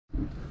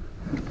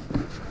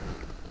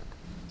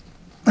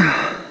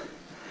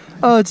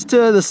Oh, it's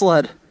to the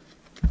sled.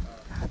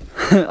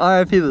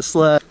 RIP the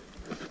sled.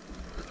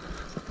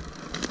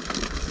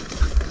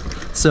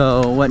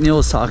 So what Neil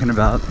was talking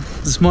about,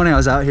 this morning I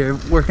was out here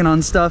working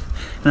on stuff,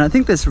 and I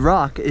think this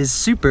rock is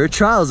super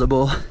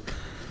trialsable.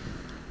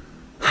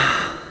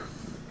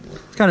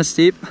 It's kind of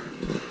steep,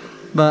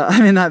 but I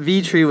mean that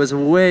V tree was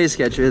way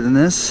sketchier than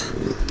this.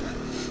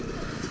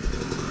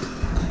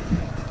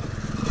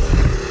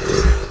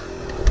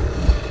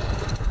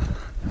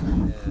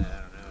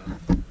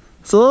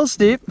 It's a little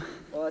steep.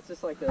 Well, it's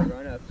just like the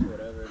run-ups or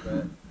whatever,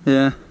 but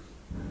yeah.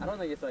 I don't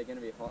think it's like gonna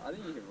be hard. I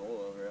think you can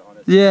roll over it,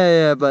 honestly.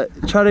 Yeah, but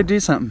try to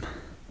do something.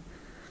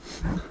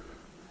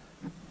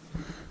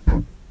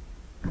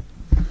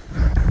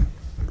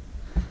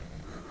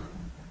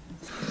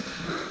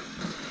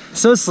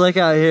 So slick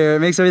out here. It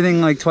makes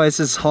everything like twice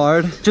as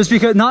hard. Just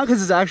because, not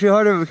because it's actually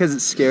harder, but because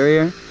it's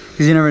scarier.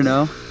 Because you never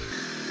know.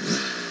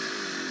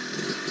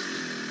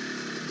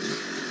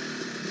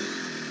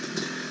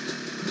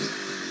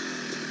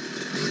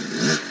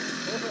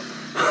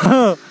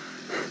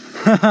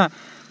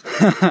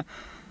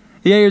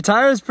 Yeah, your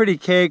tire is pretty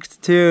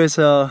caked too,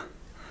 so.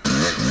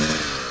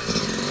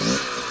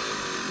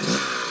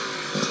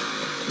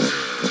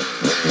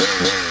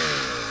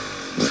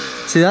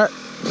 See that?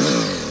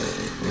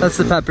 That's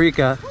the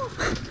paprika.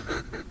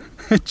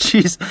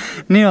 Jeez.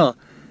 Neil,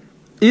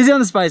 easy on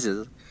the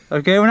spices.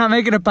 Okay, we're not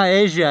making a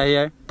paella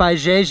here.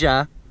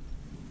 Paella.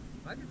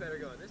 Might be better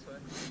going this way.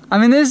 I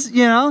mean, this,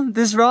 you know,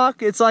 this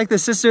rock, it's like the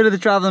sister to the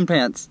traveling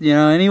pants. You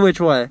know, any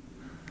which way.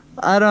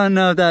 I don't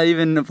know if that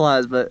even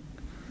applies, but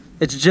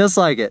it's just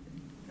like it.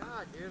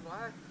 God, dude,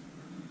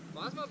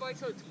 why is my bike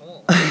so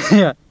tall?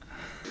 Yeah.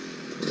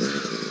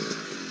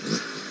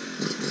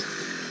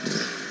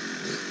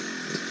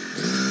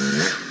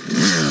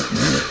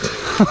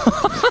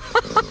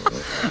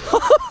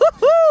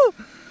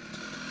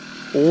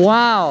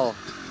 Wow.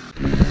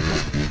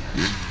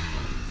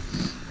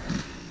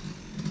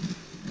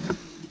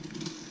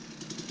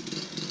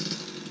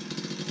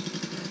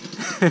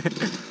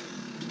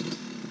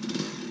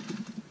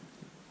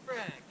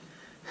 Frank,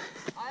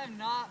 I am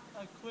not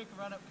a quick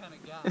run-up kind of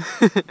guy.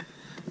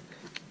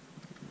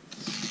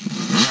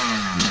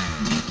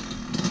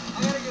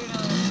 I gotta get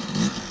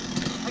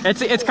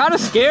another. It's kind of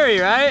scary,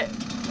 right?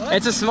 What?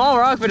 It's a small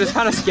rock, but it's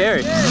kind of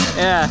scary.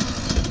 Yeah.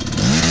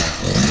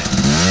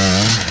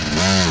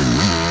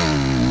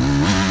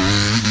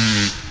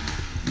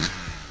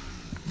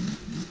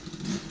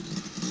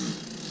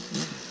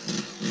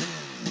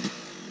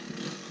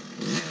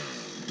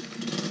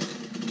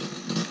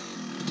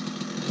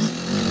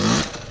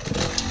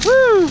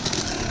 Woo! Look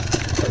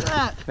at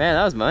that. Man,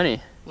 that was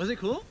money. Was it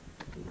cool?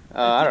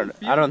 I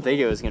don't think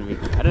it was gonna be.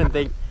 I didn't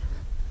think.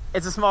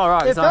 It's a small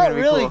rock. It's not gonna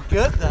be really cool.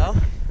 good though.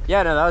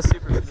 Yeah, no, that was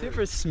super.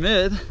 Super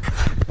smooth.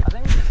 I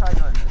think we should try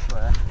going this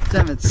way.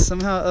 Damn, it's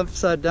somehow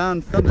upside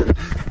down filming.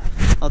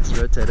 I'll just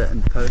rotate it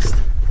in post.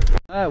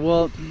 Alright,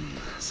 well,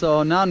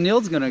 so now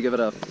Neil's gonna give it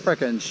a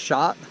frickin'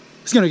 shot.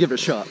 He's gonna give it a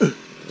shot.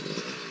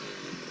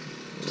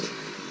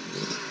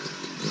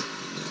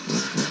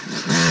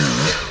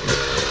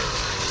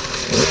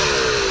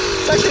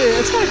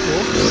 It's kind of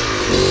cool.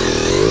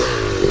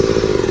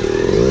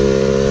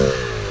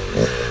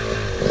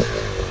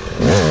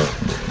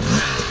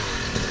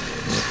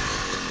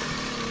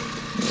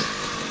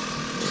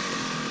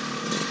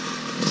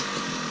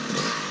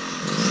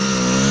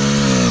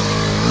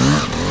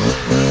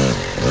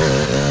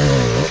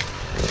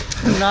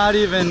 Not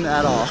even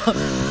at all.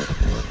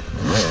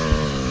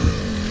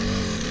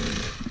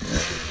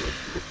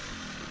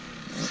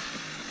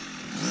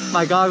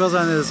 My goggles are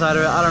on the other side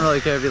of it. I don't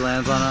really care if he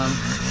lands on them.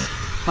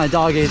 My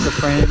dog ate the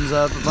frames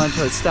up a bunch,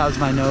 so it stabs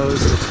my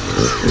nose.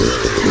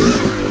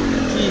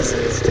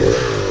 Jesus.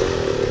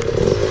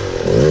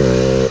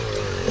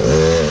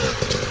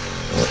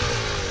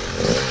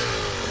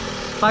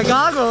 My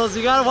goggles,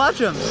 you gotta watch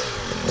them.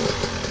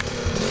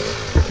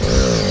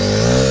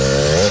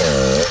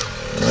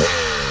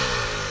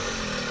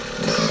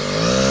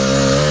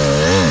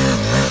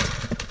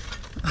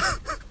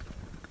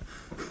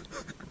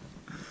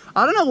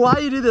 I don't know why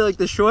you do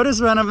the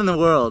shortest run up in the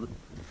world.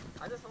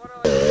 I just want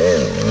to.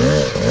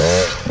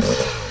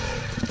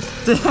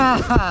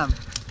 Damn.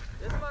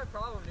 This is my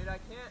problem, dude. I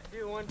can't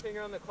do one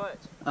finger on the clutch.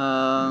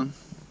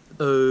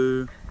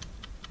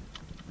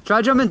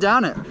 Try jumping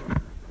down it. I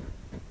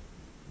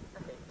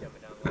hate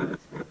jumping down the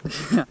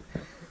ledge.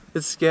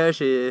 It's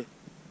sketchy.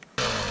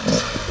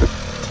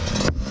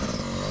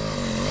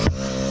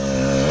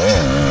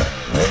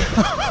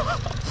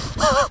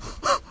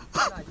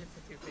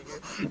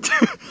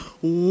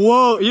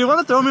 Whoa, you want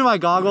to throw me my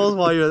goggles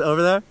while you're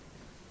over there?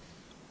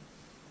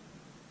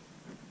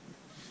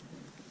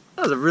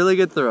 That was a really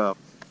good throw.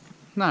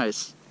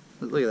 Nice.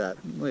 Look at that.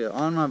 Look at it,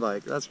 on my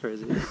bike. That's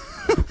crazy.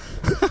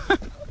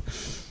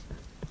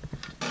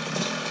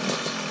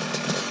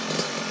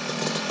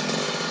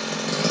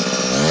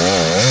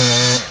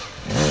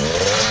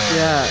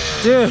 Yeah,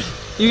 dude,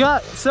 you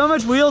got so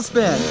much wheel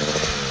spin.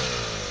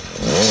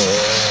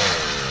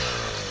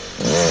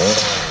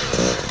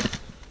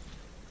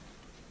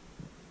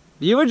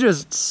 You were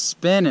just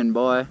spinning,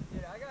 boy.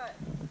 Dude, I got...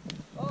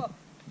 Oh.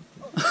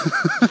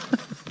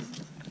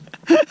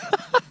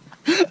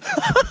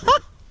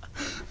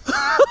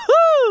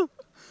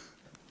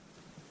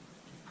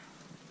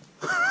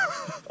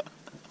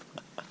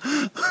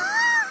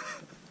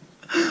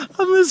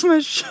 I'm losing my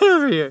shit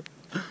over here.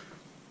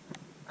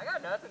 I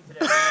got nothing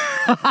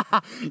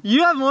today.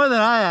 You have more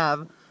than I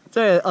have.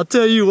 I'll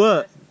tell you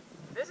what.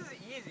 This is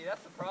easy,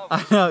 that's the problem.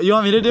 I know. You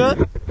want me to do it?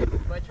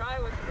 But try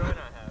with the drone I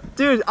have.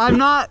 Dude, I'm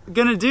not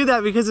gonna do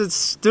that because it's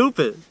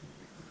stupid.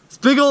 It's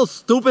big old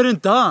stupid and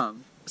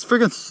dumb. It's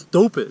freaking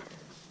stupid.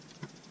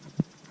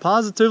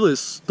 Positively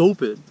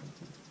stupid.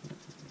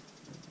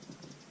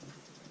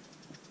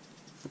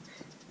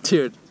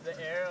 Dude. The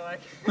air,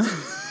 like...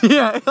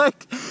 Yeah,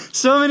 like,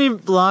 so many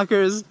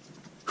blockers.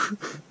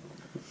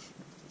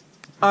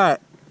 Alright,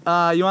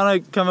 you wanna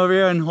come over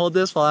here and hold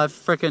this while I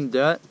frickin'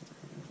 do it?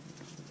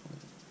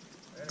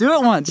 Do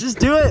it once, just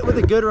do it with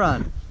a good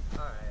run.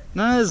 Alright.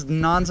 None of this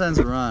nonsense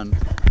run.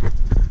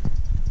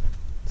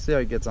 See how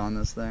he gets on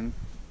this thing.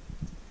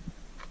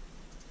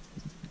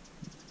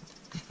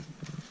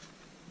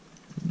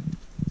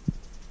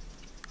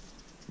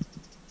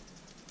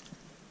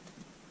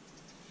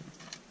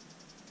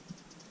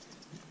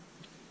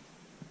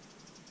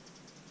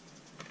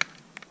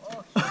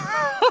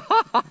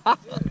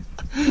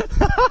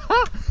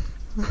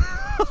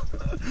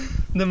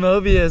 The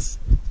Mobius.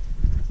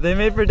 They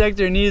may protect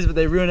your knees, but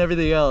they ruin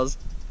everything else.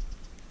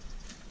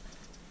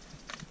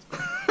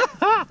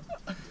 Now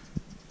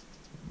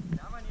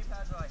my knee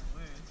pads are like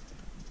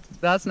loose.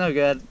 That's no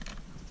good.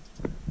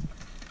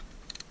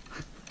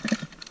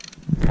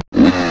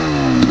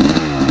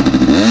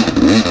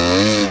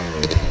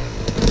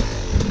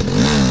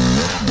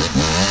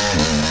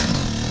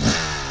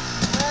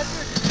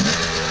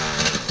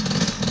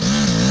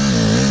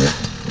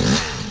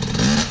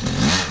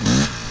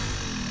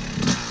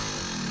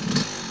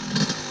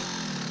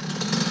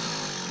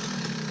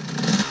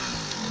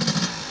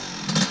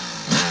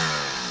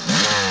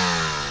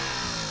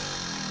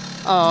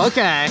 Oh,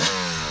 okay.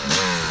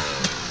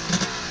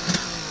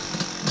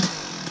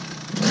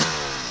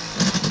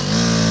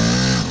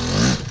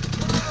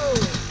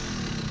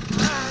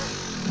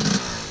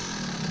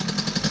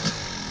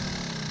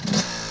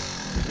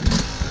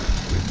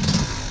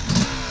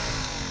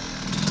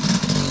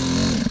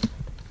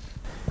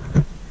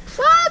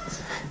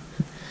 What?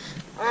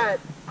 Alright,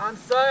 I'm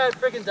sorry I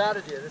freaking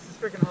doubted you. This is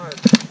freaking hard.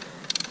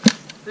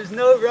 There's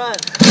no run.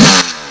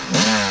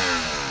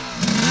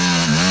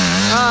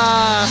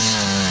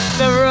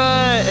 The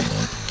run.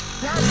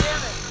 God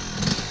damn it.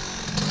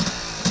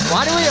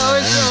 Why do we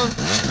always go?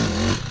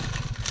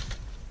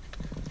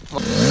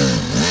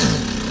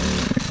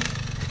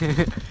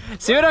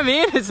 See what I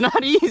mean? It's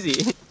not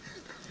easy.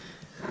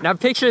 Now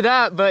picture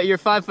that, but you're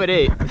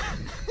 5'8".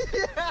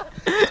 Yeah.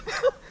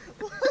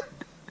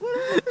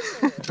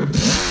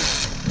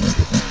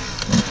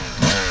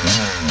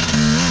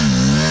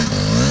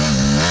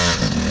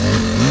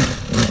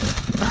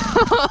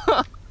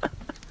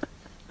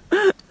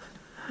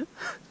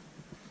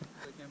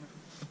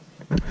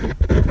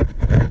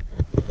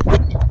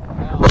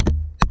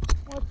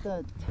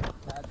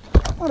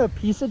 What a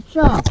piece of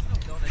junk.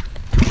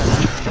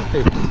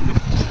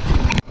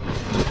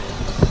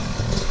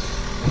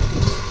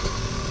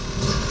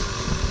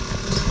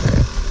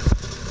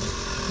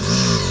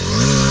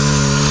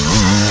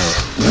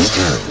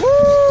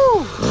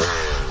 Woo!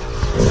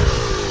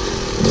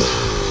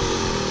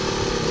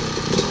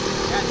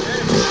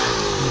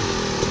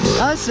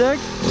 That's sick.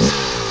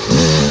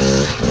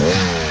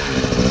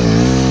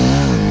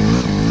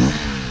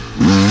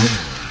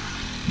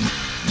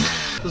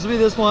 This will be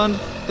this one.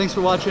 Thanks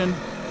for watching.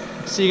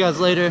 See you guys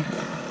later.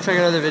 Check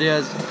out other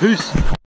videos. Peace.